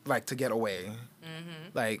to get away.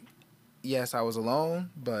 Like, yes, I was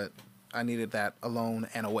alone, but I needed that alone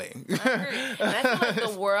and away. I agree. And I feel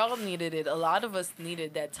like the world needed it. A lot of us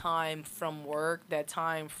needed that time from work, that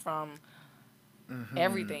time from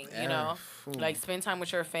everything, you know? Like, spend time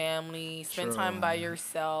with your family, spend time by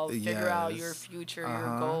yourself, figure out your future,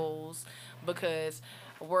 your goals, because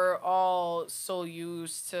we're all so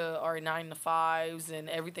used to our 9 to 5s and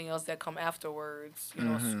everything else that come afterwards, you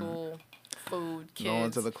know, school, food, kids.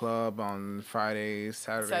 Going to the club on Fridays,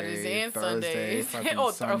 Saturday, and Thursday, Sundays.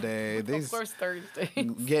 Sunday. Of course, Thursday.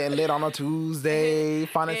 Getting lit on a Tuesday,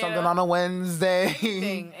 finding something on a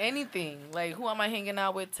Wednesday. Anything. Like, who am I hanging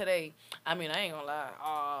out with today? I mean, I ain't gonna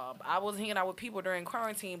lie. I was hanging out with people during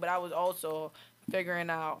quarantine, but I was also figuring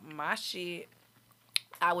out my shit.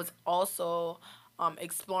 I was also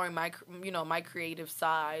exploring my creative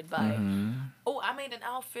side. Like, I made an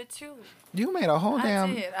outfit too. You made a whole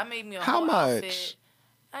damn. I did. I made me a How whole much? outfit.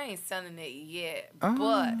 I ain't selling it yet,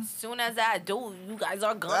 but as soon as I do, you guys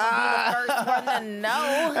are gonna be the first one to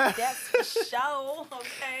know. That's for sure,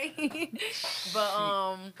 okay?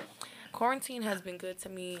 But quarantine has been good to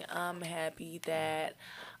me. I'm happy that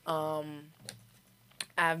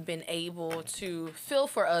I've been able to feel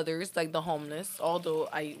for others, like the homeless. Although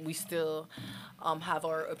we still have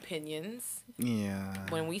our opinions. Yeah.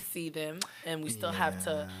 When we see them, and we still have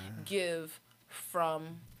to give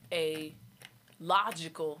from a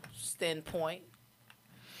logical standpoint.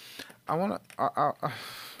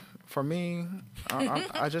 For me,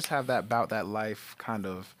 I just have that about that life kind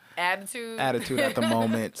of attitude at the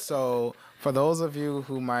moment. So for those of you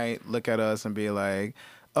who might look at us and be like,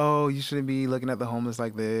 oh, you shouldn't be looking at the homeless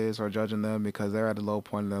like this or judging them because they're at a low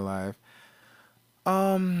point in their life.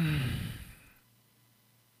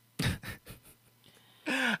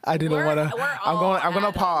 I didn't want to. I'm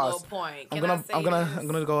gonna pause. I'm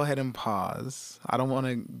gonna go ahead and pause. I don't want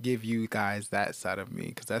to give you guys that side of me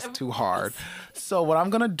because that's too hard. So what I'm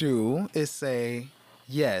gonna do is say,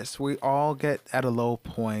 yes, we all get at a low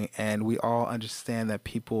point, and we all understand that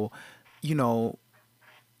people,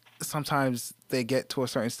 sometimes they get to a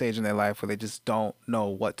certain stage in their life where they just don't know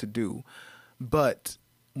what to do. But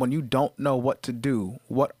when you don't know what to do,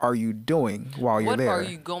 what are you doing while you're there? What are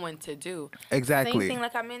you going to do? Exactly. Same thing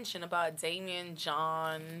like I mentioned about Damian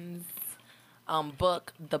John's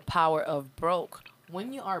book, The Power of Broke.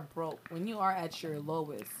 When you are broke, when you are at your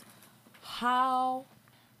lowest, how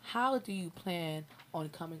do you plan on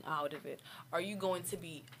coming out of it? Are you going to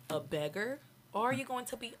be a beggar? Or are you going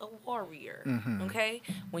to be a warrior? Mm-hmm. Okay?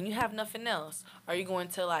 When you have nothing else, are you going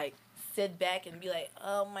to sit back and be like,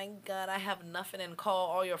 oh my God, I have nothing, and call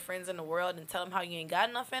all your friends in the world and tell them how you ain't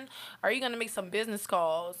got nothing? Or are you going to make some business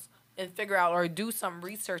calls and figure out, or do some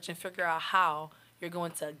research and figure out how you're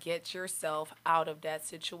going to get yourself out of that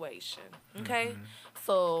situation? Okay? Mm-hmm.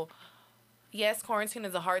 So, yes, quarantine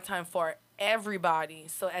is a hard time for everybody.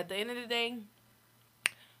 So at the end of the day,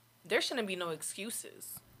 there shouldn't be no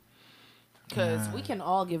excuses. Because we can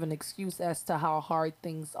all give an excuse as to how hard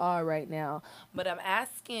things are right now. But I'm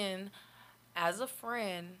asking, as a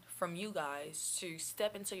friend from you guys, to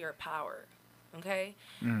step into your power. Okay?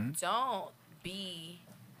 Mm-hmm. Don't be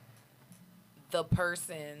the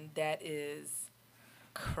person that is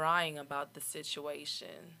crying about the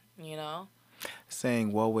situation,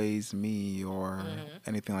 Saying, woe is me, or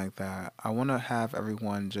anything like that. I want to have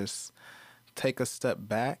everyone just take a step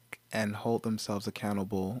back and hold themselves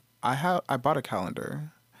accountable. I bought a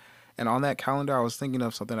calendar, and on that calendar I was thinking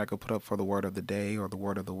of something I could put up for the word of the day or the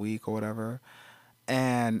word of the week or whatever.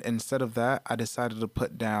 And instead of that, I decided to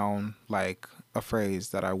put down a phrase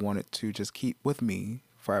that I wanted to just keep with me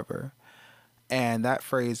forever. And that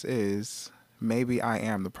phrase is, maybe I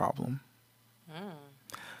am the problem.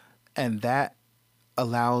 And that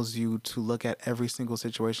allows you to look at every single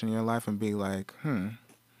situation in your life and be like,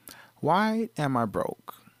 why am I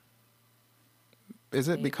broke? Is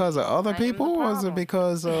it because of other people, or is it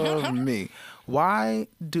because of me? Why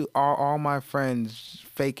are all my friends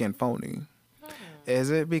fake and phony? Is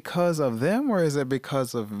it because of them, or is it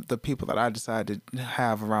because of the people that I decided to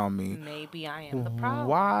have around me? Maybe I am the problem.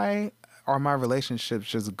 Why are my relationships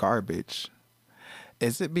just garbage?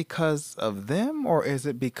 Is it because of them, or is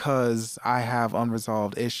it because I have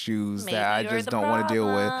unresolved issues that I just don't want to deal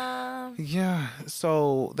with? Yeah,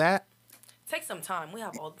 so that... Take some time. We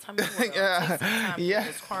have all the time in the world. Take some time through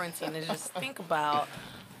this quarantine and just think about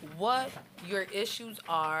what your issues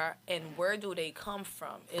are and where do they come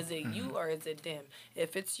from. Is it you or is it them?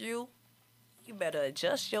 If it's you, you better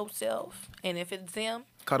adjust yourself. And if it's them,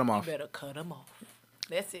 cut them off. You better cut them off.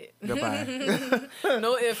 That's it. Goodbye.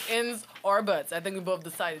 No ifs, ands, or buts. I think we both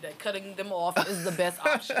decided that cutting them off is the best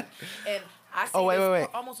option. And I say this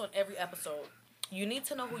almost on every episode. You need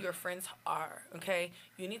to know who your friends are, okay?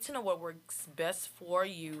 You need to know what works best for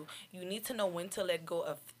you. You need to know when to let go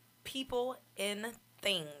of people and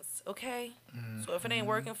things, okay? So if it ain't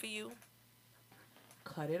working for you,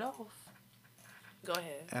 cut it off. Go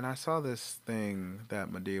ahead. And I saw this thing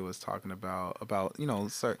that Madea was talking about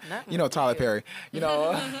Tyler Perry,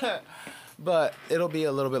 But it'll be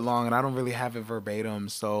a little bit long, and I don't really have it verbatim,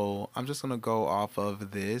 so I'm just gonna go off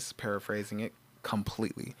of this, paraphrasing it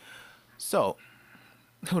completely. So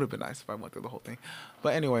it would have been nice if I went through the whole thing.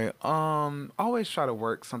 But anyway, always try to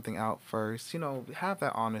work something out first. You know, have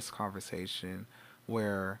that honest conversation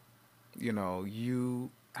where, you know, you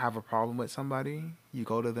have a problem with somebody, you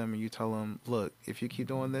go to them and you tell them, look, if you keep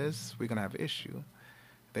doing this, we're gonna have an issue.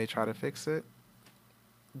 They try to fix it.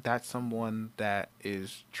 That's someone that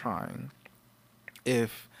is trying.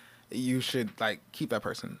 If you should like keep that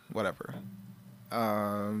person, whatever.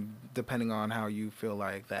 Depending on how you feel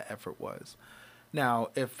like that effort was. Now,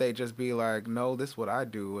 if they just be like, no, this is what I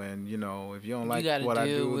do, and, you know, if you don't like what I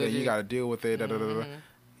do, then you got to deal with it,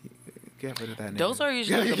 get rid of that nigga. Those are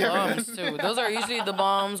usually the bums, too. Those are usually the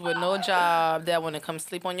bums with no job that want to come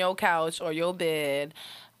sleep on your couch or your bed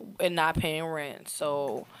and not paying rent.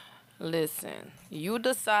 So, listen, you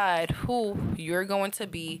decide who you're going to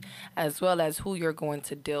be as well as who you're going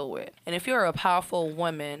to deal with. And if you're a powerful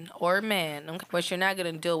woman or man, what you're not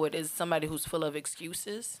going to deal with is somebody who's full of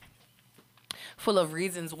excuses, full of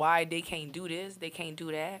reasons why they can't do this, they can't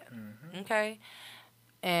do that. Okay?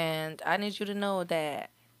 And I need you to know that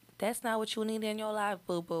that's not what you need in your life,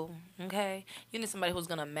 boo-boo. Okay? You need somebody who's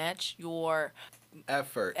going to match your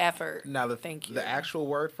effort. Now, the actual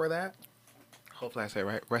word for that, hopefully I say it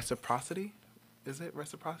right, reciprocity? Is it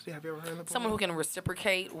reciprocity? Have you ever heard of it? Someone who can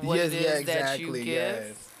reciprocate what it is that you give.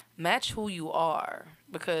 Yes. Match who you are.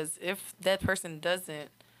 Because if that person doesn't,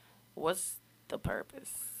 what's the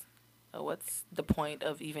purpose? What's the point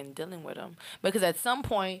of even dealing with them? Because at some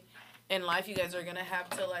point in life, you guys are going to have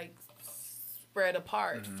to, like, spread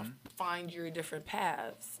apart, find your different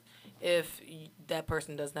paths. If that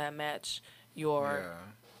person does not match your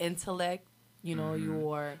intellect, you know,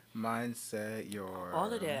 your mindset, your...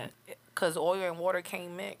 all of that. Because oil and water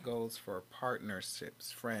can't mix. Goes for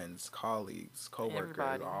partnerships, friends, colleagues,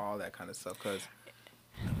 co-workers, all that kind of stuff. Because...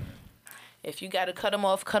 if you got to cut them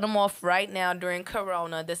off right now during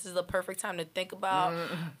Corona. This is the perfect time to think about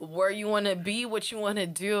where you want to be, what you want to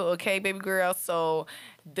do, okay, baby girl? So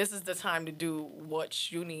this is the time to do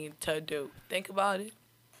what you need to do. Think about it.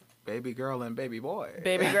 Baby girl and baby boy.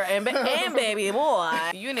 Baby girl and baby boy.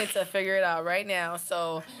 You need to figure it out right now.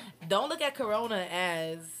 So don't look at Corona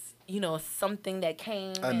as, you know, something that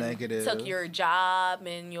came a negative, took your job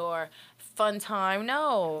and your fun time.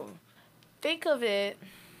 No. Think of it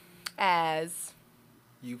as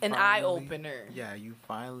an eye-opener. Yeah, you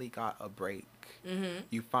finally got a break.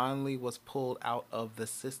 You finally was pulled out of the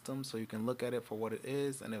system so you can look at it for what it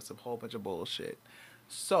is, and it's a whole bunch of bullshit.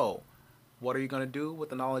 So, what are you going to do with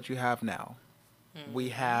the knowledge you have now? We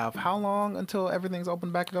have how long until everything's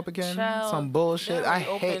opened back up again? Some bullshit. I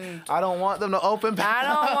don't want them to open back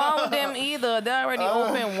up. I don't want them either. They already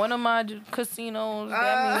opened one of my casinos.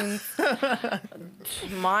 That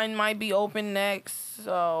means mine might be open next.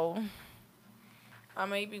 So I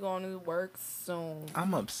may be going to work soon.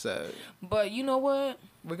 I'm upset. But you know what?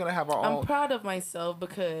 We're going to have our own. I'm proud of myself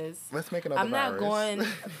because let's make another I'm not going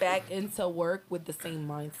back into work with the same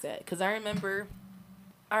mindset. Because I remember...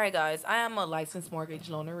 All right, guys, I am a licensed mortgage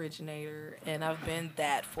loan originator, and I've been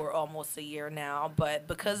that for almost a year now. But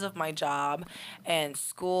because of my job and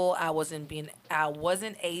school, I wasn't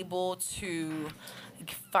able to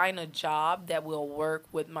find a job that will work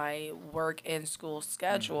with my work and school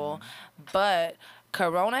schedule. But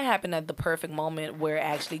Corona happened at the perfect moment where I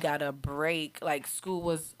actually got a break. Like, school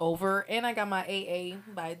was over, and I got my AA,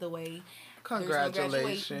 by the way.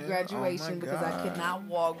 Congratulations. Graduation because I could not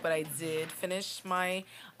walk, but I did finish my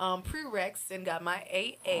prereqs and got my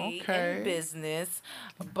AA in business.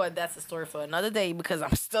 But that's a story for another day because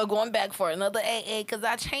I'm still going back for another AA because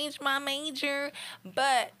I changed my major.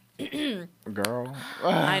 But girl,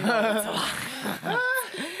 I know it's a lot.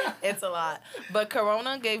 It's a lot. But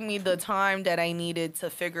Corona gave me the time that I needed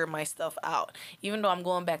to figure my stuff out. Even though I'm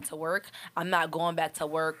going back to work, I'm not going back to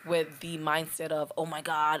work with the mindset of, oh my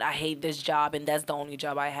God, I hate this job and that's the only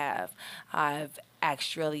job I have. I've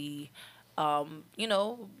actually,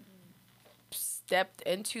 stepped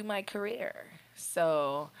into my career.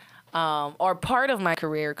 So, or part of my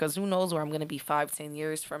career, because who knows where I'm going to be 5-10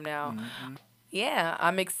 years from now. Yeah,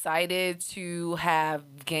 I'm excited to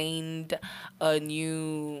have gained a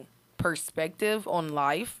new perspective on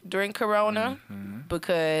life during Corona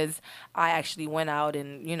because I actually went out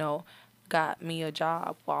and, got me a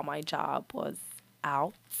job while my job was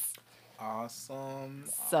out. Awesome.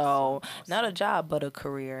 So, not a job, but a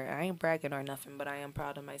career. I ain't bragging or nothing, but I am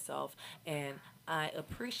proud of myself. And I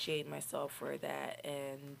appreciate myself for that.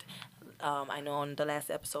 And I know on the last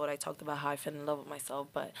episode I talked about how I fell in love with myself,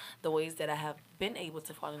 but the ways that I have been able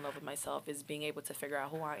to fall in love with myself is being able to figure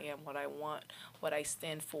out who I am, what I want, what I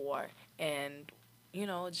stand for, and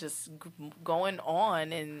just going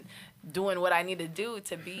on and doing what I need to do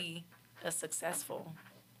to be a successful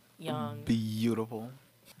young beautiful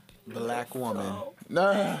black woman.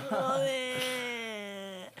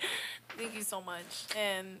 Thank you so much.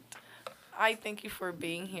 And I thank you for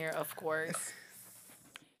being here, of course.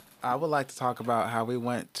 I would like to talk about how we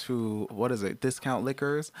went to, Discount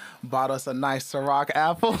Liquors, bought us a nice Ciroc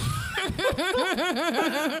apple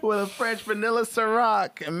with a French vanilla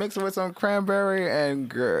Ciroc and mixed it with some cranberry, and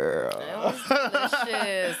girl. It was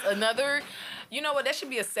delicious. Another, you know what? That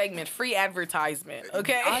should be a segment, free advertisement,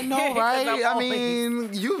 okay? I know, right? I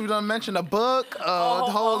mean, you done mentioned a book, a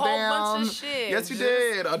whole bunch of shit. Yes, you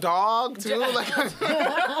did. A dog, too.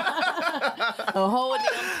 A whole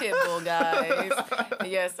damn pit bull, guys.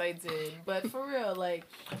 Yes, I did. But for real, like,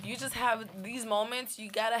 you just have these moments, you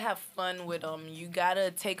gotta have fun with them. You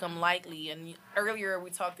gotta take them lightly. And earlier we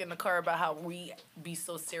talked in the car about how we be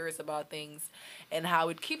so serious about things and how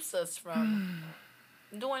it keeps us from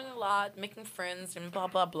doing a lot, making friends, and blah,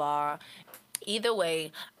 blah, blah. Either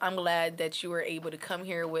way, I'm glad that you were able to come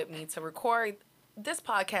here with me to record this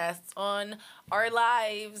podcast on our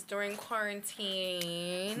lives during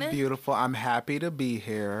quarantine. Beautiful. I'm happy to be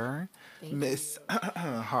here. Miss,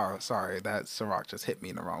 sorry, that Ciroc just hit me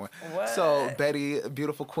in the wrong way. What? So, Betty,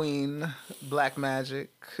 beautiful queen, Black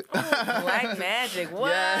Magic. Ooh, Black Magic, what?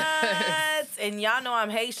 Yes. And y'all know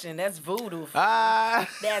I'm Haitian. That's voodoo.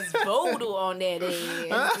 That's voodoo on that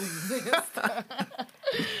ass.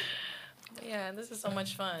 Yeah, this is so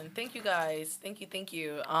much fun. Thank you, guys. Thank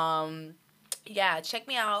you. Yeah, check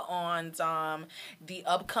me out on the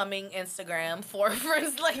upcoming Instagram for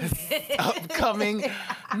Friends Like This. Upcoming?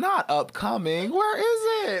 Not upcoming. Where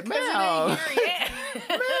is it? Ma'am.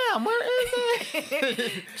 Ma'am, where is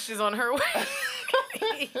it? She's on her way.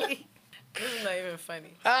 This is not even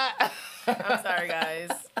funny. I'm sorry,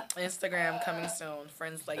 guys. Instagram coming soon.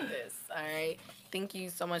 Friends Like This. All right. Thank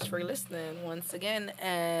you so much for listening once again.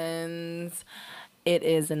 And it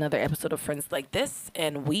is another episode of Friends Like This.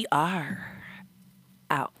 And we are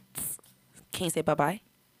out. Can you say bye-bye?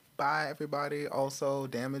 Bye, everybody. Also,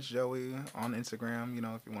 Damage Joey on Instagram. You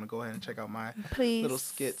know, if you want to go ahead and check out my little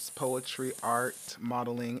skits, poetry, art,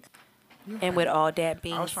 modeling. And with all that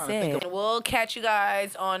being said, we'll catch you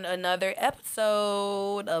guys on another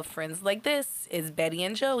episode of Friends Like This. It's Betty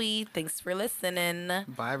and Joey. Thanks for listening.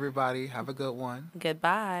 Bye, everybody. Have a good one.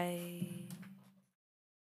 Goodbye.